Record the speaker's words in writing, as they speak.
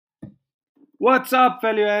What's up,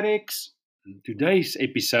 value addicts? In today's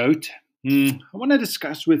episode, I want to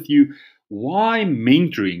discuss with you why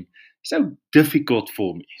mentoring is so difficult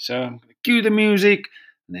for me. So I'm going to cue the music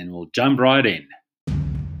and then we'll jump right in.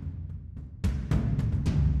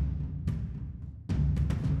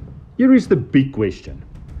 Here is the big question.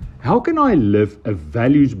 How can I live a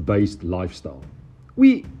values-based lifestyle?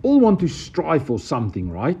 We all want to strive for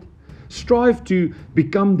something, right? Strive to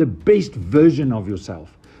become the best version of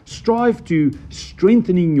yourself. Strive to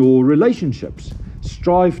strengthening your relationships.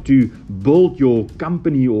 Strive to build your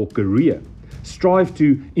company or career. Strive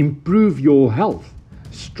to improve your health.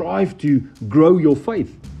 Strive to grow your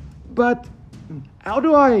faith. But how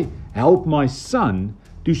do I help my son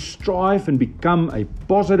to strive and become a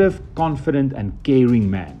positive, confident, and caring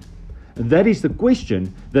man? That is the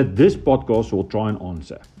question that this podcast will try and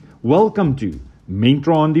answer. Welcome to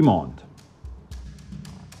Mentor on Demand.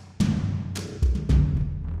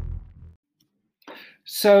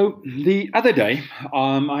 So the other day,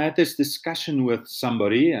 I had this discussion with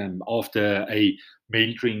somebody after a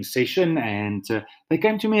mentoring session, and they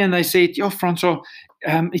came to me and they said, "Yo, Francois,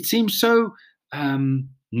 it seems so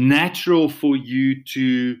natural for you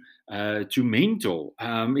to mentor.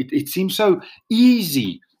 It seems so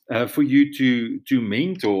easy for you to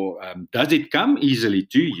mentor. Does it come easily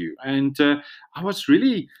to you?" And I was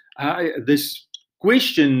really this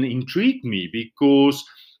question intrigued me because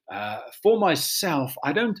for myself,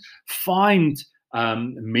 I don't find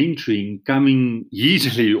mentoring coming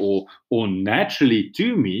easily or naturally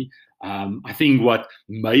to me. I think what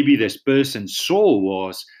maybe this person saw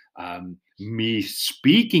was me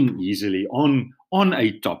speaking easily on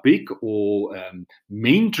a topic or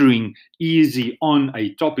mentoring easy on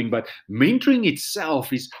a topic, but mentoring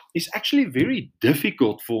itself is actually very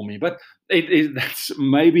difficult for me. But that's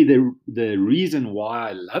maybe the reason why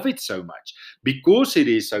I love it so much, because it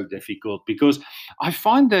is so difficult. Because I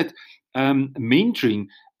find that mentoring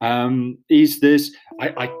is this.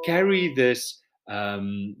 I carry this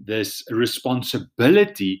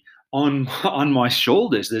responsibility on my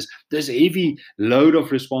shoulders, this heavy load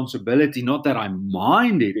of responsibility. Not that I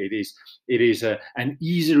mind it; it is an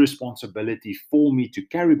easy responsibility for me to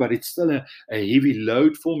carry, but it's still a heavy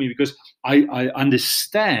load for me because I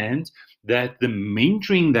understand that the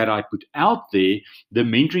mentoring that I put out there, the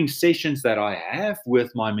mentoring sessions that I have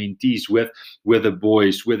with my mentees, with the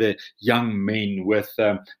boys, with the young men,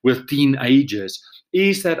 with teenagers,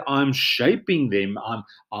 is that I'm shaping them.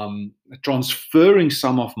 I'm transferring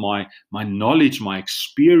some of my knowledge, my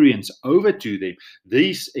experience over to them.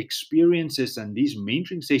 These experiences and these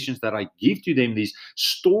mentoring sessions that I give to them, these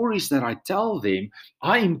stories that I tell them,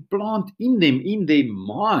 I implant in them, in their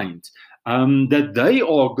mind, that they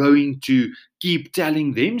are going to keep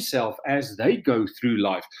telling themselves as they go through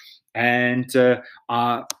life. And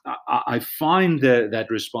I find that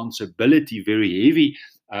responsibility very heavy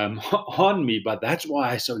on me, but that's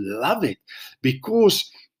why I so love it, because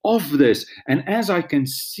of this. And as I can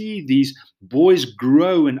see these boys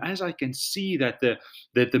grow, and as I can see that the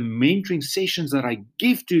mentoring sessions that I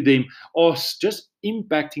give to them are just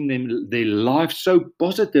impacting their life so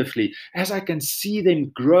positively, as I can see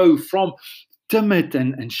them grow from timid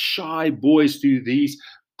and shy boys to these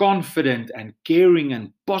confident and caring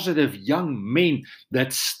and positive young men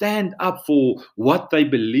that stand up for what they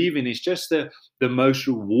believe in, is just the most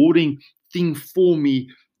rewarding thing for me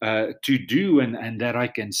to do, and that I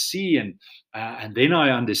can see, and then I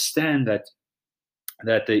understand that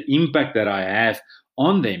the impact that I have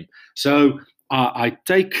on them. So I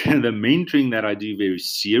take the mentoring that I do very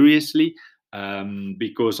seriously,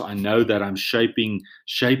 because I know that I'm shaping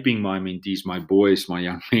my mentees, my boys, my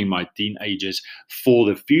young men, my teenagers for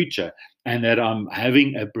the future, and that I'm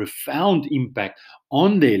having a profound impact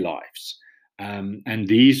on their lives. And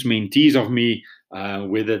these mentees of me,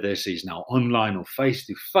 whether this is now online or face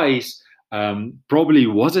to face, probably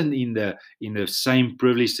wasn't in the same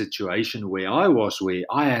privileged situation where I was, where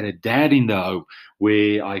I had a dad in the home,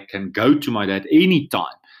 where I can go to my dad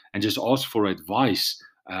anytime and just ask for advice,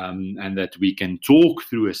 and that we can talk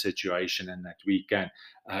through a situation, and that we can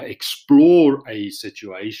explore a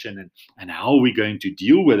situation, and how we're going to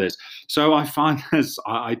deal with it. So I find this,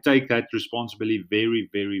 I take that responsibility very,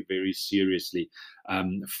 very, very seriously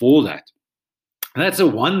for that. That's the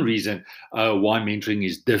one reason why mentoring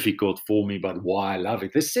is difficult for me, but why I love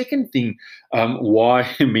it. The second thing why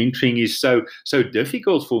mentoring is so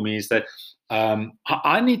difficult for me is that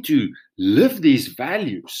I need to live these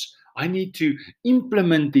values. I need to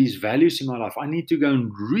implement these values in my life. I need to go and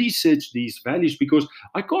research these values, because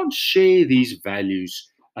I can't share these values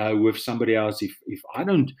with somebody else if I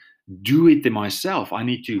don't do it myself. I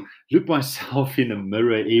need to look myself in the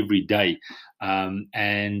mirror every day,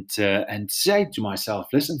 and say to myself,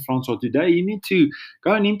 listen, Francois, today you need to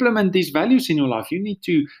go and implement these values in your life. You need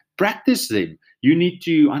to practice them. You need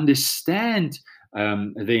to understand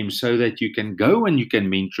them so that you can go and you can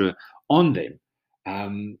mentor on them.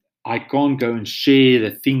 I can't go and share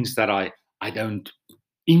the things that I don't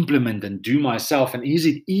implement and do myself. And is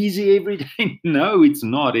it easy every day? No, it's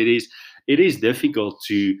not. It is difficult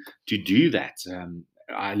to do that.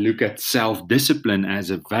 I look at self-discipline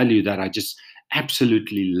as a value that I just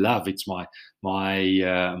absolutely love. It's my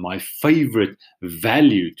favorite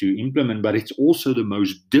value to implement, but it's also the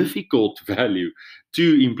most difficult value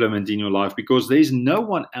to implement in your life, because there's no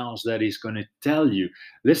one else that is going to tell you,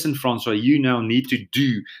 listen, Francois, you now need to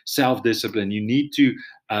do self-discipline. You need to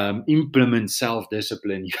implement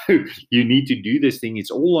self-discipline. You need to do this thing.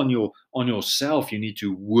 It's all on yourself. You need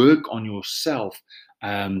to work on yourself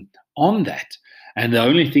on that. And the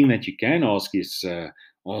only thing that you can ask is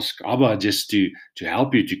ask Abba just to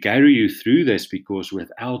help you, to carry you through this, because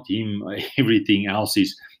without him, everything else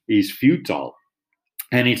is futile.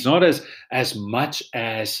 And it's not as much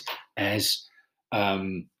as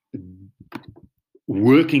um,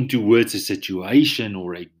 working towards a situation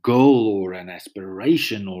or a goal or an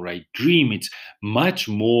aspiration or a dream. It's much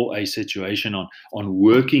more a situation on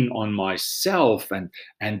working on myself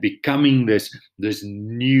and becoming this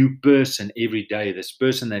new person every day, this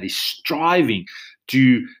person that is striving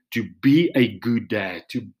to be a good dad,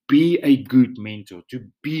 to be a good mentor, to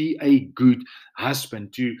be a good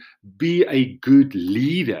husband, to be a good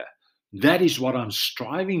leader. That is what I'm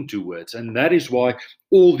striving towards. And that is why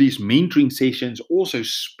all these mentoring sessions also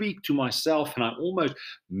speak to myself, and I'm almost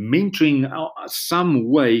mentoring some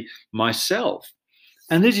way myself.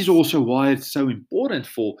 And this is also why it's so important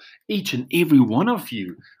for each and every one of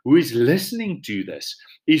you who is listening to this,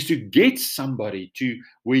 is to get somebody to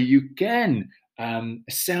where you can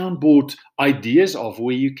soundboard ideas of,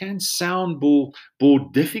 where you can soundboard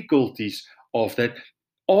difficulties of, that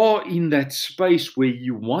are in that space where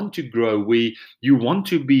you want to grow, where you want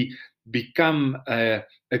to become a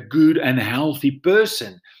good and healthy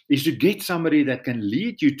person, is to get somebody that can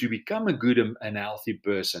lead you to become a good and healthy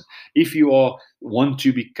person. If you want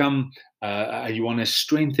to become, you want to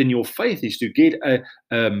strengthen your faith, is to get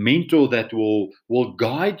a mentor that will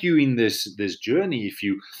guide you in this journey. If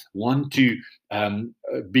you want to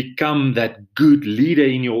become that good leader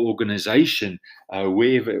in your organization,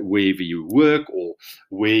 wherever you work, or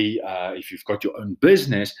where if you've got your own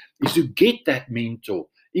business, is to get that mentor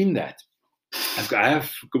in that. I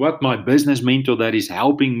have got my business mentor that is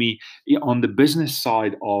helping me on the business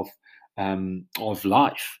side of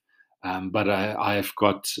life. But I have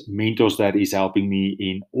got mentors that is helping me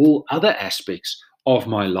in all other aspects of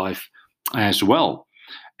my life as well.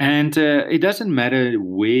 And it doesn't matter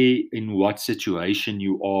in what situation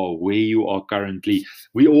you are, where you are currently.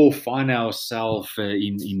 We all find ourselves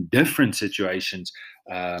in different situations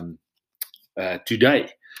today.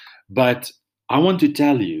 But I want to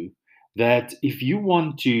tell you that if you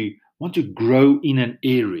want to grow in an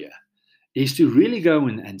area, is to really go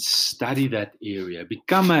and study that area,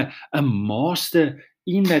 become a master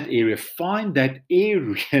in that area, find that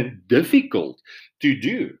area difficult to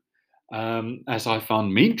do. As I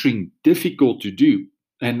found mentoring difficult to do.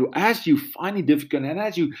 And as you find it difficult, and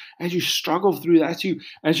as you struggle through that,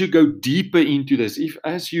 as you go deeper into this,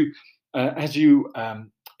 as you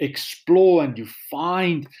explore and you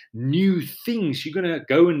find new things, you're gonna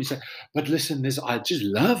go and say, "But listen, I just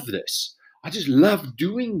love this. I just love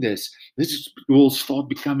doing this. Will start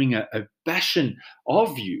becoming a passion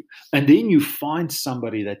of you." And then you find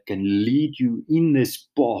somebody that can lead you in this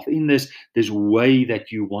path, in this way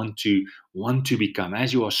that you want to become,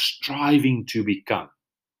 as you are striving to become.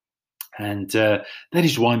 And that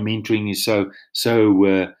is why mentoring is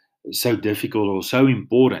so difficult or so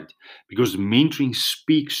important, because mentoring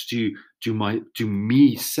speaks to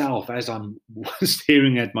me self as I'm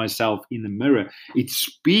staring at myself in the mirror. It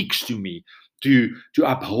speaks to me to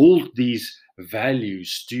uphold these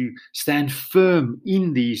values, to stand firm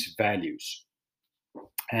in these values.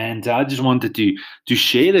 And I just wanted to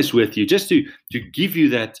share this with you, just to give you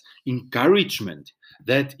that encouragement,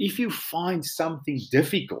 that if you find something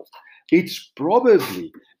difficult, it's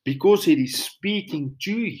probably because it is speaking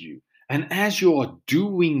to you. And as you are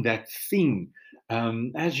doing that thing,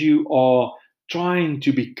 as you are trying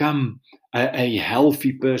to become a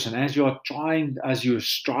healthy person, as you're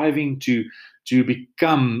striving to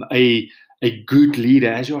become a good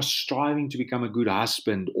leader, as you're striving to become a good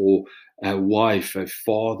husband or a wife, a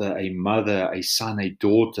father, a mother, a son, a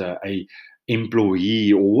daughter,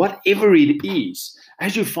 employee or whatever it is,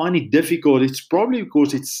 as you find it difficult, it's probably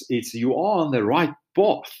because it's you are on the right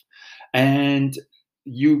path, and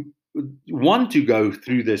you want to go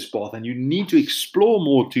through this path, and you need to explore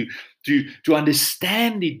more to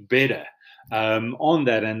understand it better on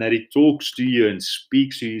that, and that it talks to you and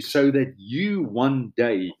speaks to you, so that you one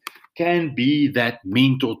day can be that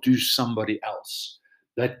mentor to somebody else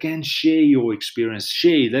that can share your experience,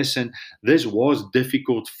 share this, and this was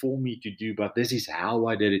difficult for me to do, but this is how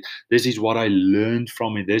I did it. This is what I learned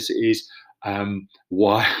from it. This is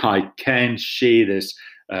why I can share this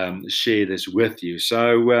with you.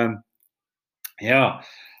 So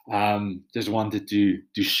just wanted to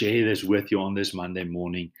share this with you on this Monday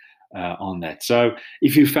morning on that. So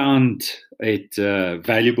if you found it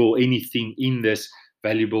valuable, anything in this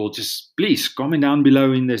valuable, just please comment down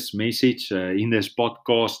below in this message, in this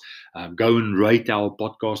podcast. Go and rate our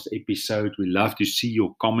podcast episode. We love to see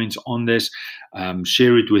your comments on this.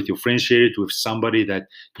 Share it with your friends. Share it with somebody that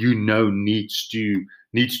you know needs to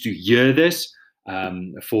hear this,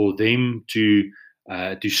 for them to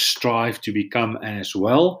strive to become as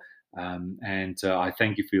well. And I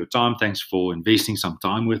thank you for your time. Thanks for investing some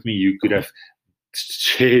time with me. You could have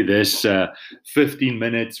share this 15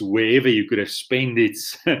 minutes wherever you could have spent it,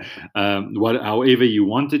 however you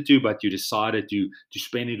wanted to, but you decided to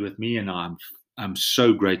spend it with me, and I'm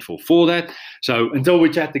so grateful for that. So until we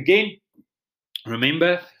chat again,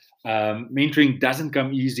 remember, mentoring doesn't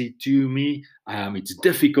come easy to me. It's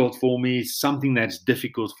difficult for me. It's something that's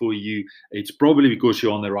difficult for you. It's probably because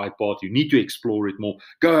you're on the right path. You need to explore it more.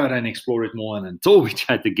 Go out and explore it more. And until we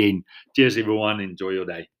chat again, cheers everyone. Enjoy your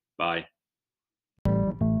day. Bye.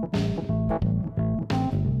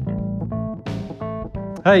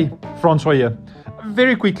 Hey, Francois here.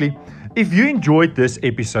 Very quickly, if you enjoyed this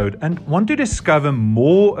episode and want to discover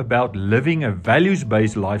more about living a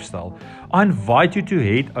values-based lifestyle, I invite you to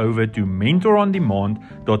head over to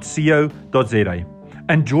mentorondemand.co.za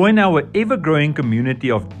and join our ever-growing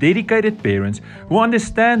community of dedicated parents who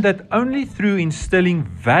understand that only through instilling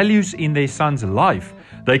values in their son's life,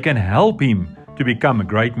 they can help him to become a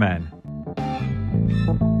great man.